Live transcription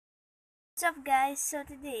What's up guys? So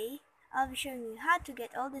today, I'll be showing you how to get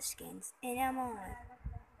all the skins in Among Us.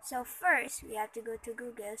 So first, we have to go to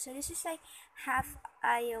Google. So this is like half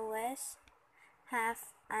iOS, half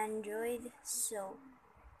Android. So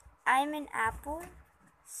I'm an Apple.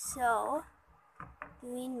 So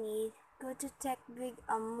we need go to Tech Big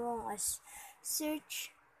Among Us. Search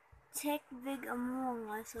Tech Big Among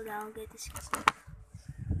Us. So now I'll get this.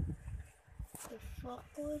 The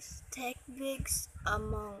focus Tech Bigs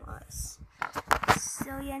Among Us.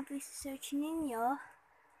 So yan po search ninyo.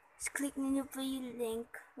 Click ninyo po yung link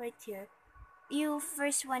right here. Yung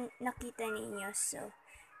first one nakita ninyo. So,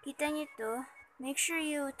 kita nyo to. Make sure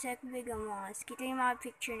you Tech Big Among Us. Kita yung mga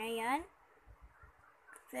picture na yan.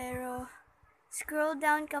 Pero, scroll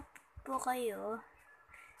down ka po kayo.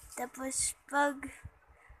 Tapos, pag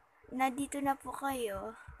nandito na po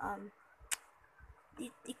kayo,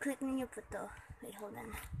 i-click ninyo po to. Wait, hold on.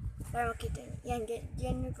 Para makita nyo.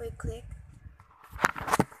 Yan nyo po i-click.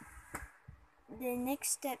 The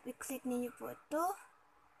next step, i-click ninyo po ito.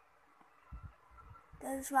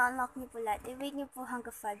 Tapos ma-unlock nyo po lahat. I-wait nyo po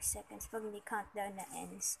hanggang 5 seconds pag may countdown na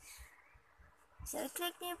ends. So,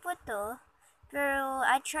 i-click nyo po ito. Pero,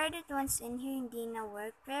 I tried it once in here, hindi na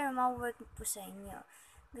work. Pero, ma-work po sa inyo.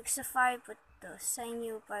 Because Safari po ito. Sa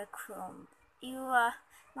inyo para Chrome. Yung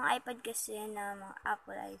mga iPad kasi na mga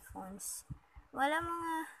Apple iPhones. Wala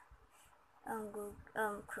mga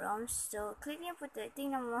Chrome. So, click nyo po ito.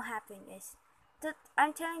 Tingnan mo happen is. I'm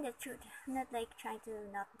telling the truth. I'm not like trying to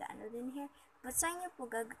knock download in here. But sa inyo po,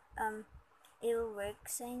 it will work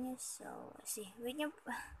sa inyo. So, see, wait nyo po.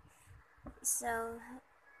 So,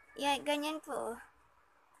 yeah, ganyan po.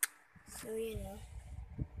 So, yun o.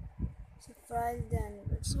 Safari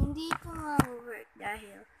download. So, hindi po ma-work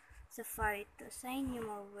dahil Safari to. Sa inyo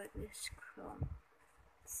ma-work with Chrome.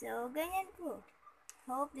 So, ganyan po.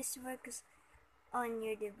 Hope this works on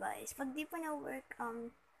your device. Pag di po na-work,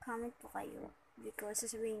 comment po kayo. Because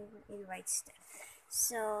sasabihin yung right step.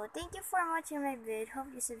 So, thank you for watching my vid. Hope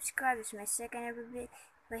you subscribe. It's my second ever vid.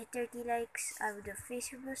 If I hit 30 likes, I will do a face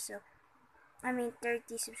reveal. So,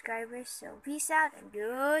 30 subscribers. So, peace out and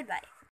goodbye.